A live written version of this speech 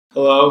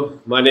Hello,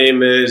 my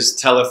name is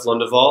Tellef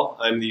Lundevall.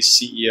 I'm the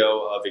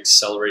CEO of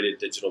Accelerated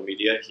Digital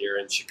Media here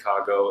in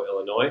Chicago,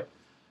 Illinois.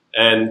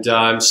 And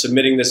I'm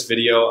submitting this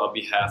video on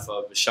behalf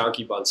of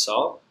Vishakhi,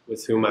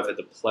 with whom I've had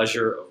the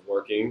pleasure of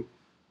working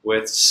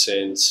with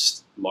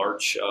since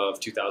March of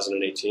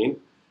 2018.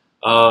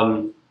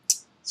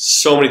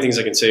 So many things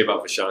I can say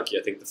about Vishakhi.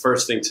 I think the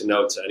first thing to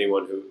note to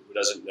anyone who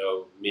doesn't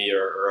know me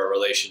or our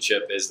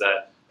relationship is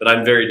that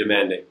I'm very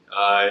demanding.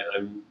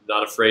 I'm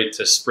not afraid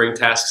to spring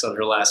tasks on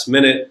her last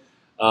minute.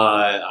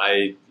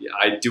 I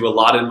do a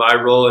lot in my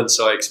role, and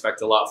so I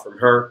expect a lot from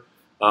her.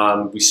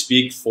 We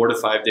speak 4 to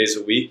 5 days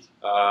a week,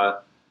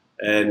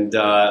 and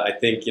I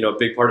think a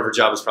big part of her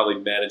job is probably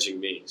managing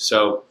me.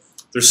 So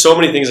there's so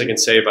many things I can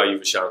say about you,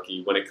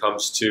 Vishakhi, when it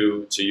comes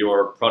to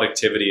your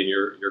productivity and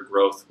your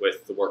growth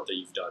with the work that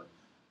you've done.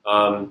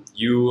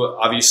 You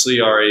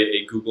obviously are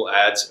a Google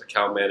Ads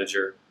account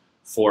manager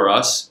for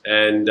us,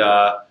 and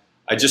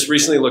I just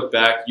recently looked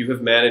back. You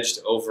have managed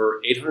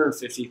over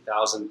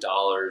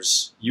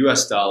 $850,000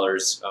 US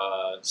dollars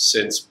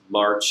since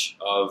March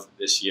of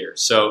this year.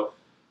 So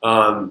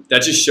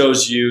that just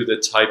shows you the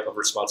type of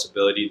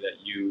responsibility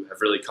that you have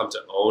really come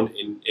to own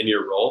in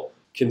your role.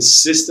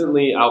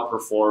 Consistently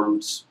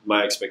outperformed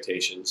my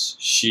expectations.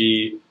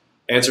 She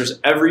answers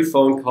every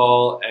phone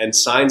call and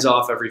signs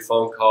off every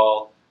phone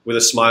call with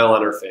a smile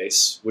on her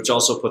face, which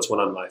also puts one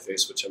on my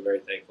face, which I'm very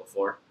thankful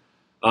for.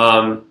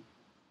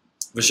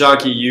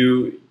 Vishakhi,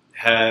 you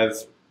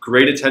have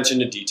great attention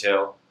to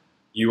detail.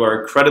 You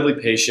are incredibly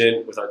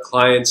patient with our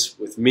clients,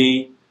 with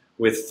me,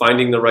 with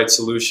finding the right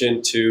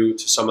solution to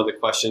some of the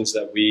questions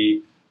that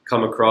we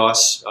come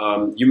across.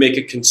 You make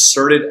a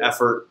concerted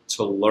effort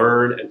to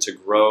learn and to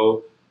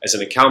grow as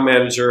an account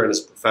manager and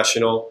as a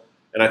professional,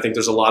 and I think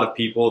there's a lot of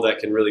people that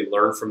can really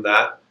learn from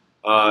that.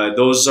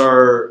 Those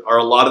are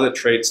a lot of the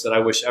traits that I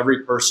wish every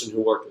person who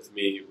worked with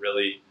me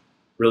really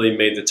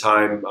made the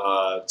time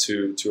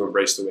to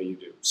embrace the way you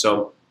do.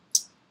 So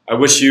I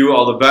wish you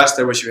all the best.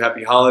 I wish you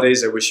happy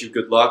holidays. I wish you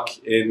good luck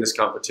in this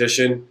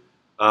competition.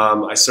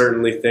 I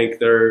certainly think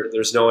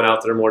there's no one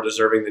out there more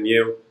deserving than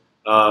you.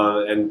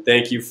 And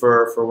thank you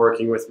for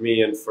working with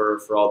me and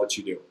for all that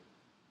you do.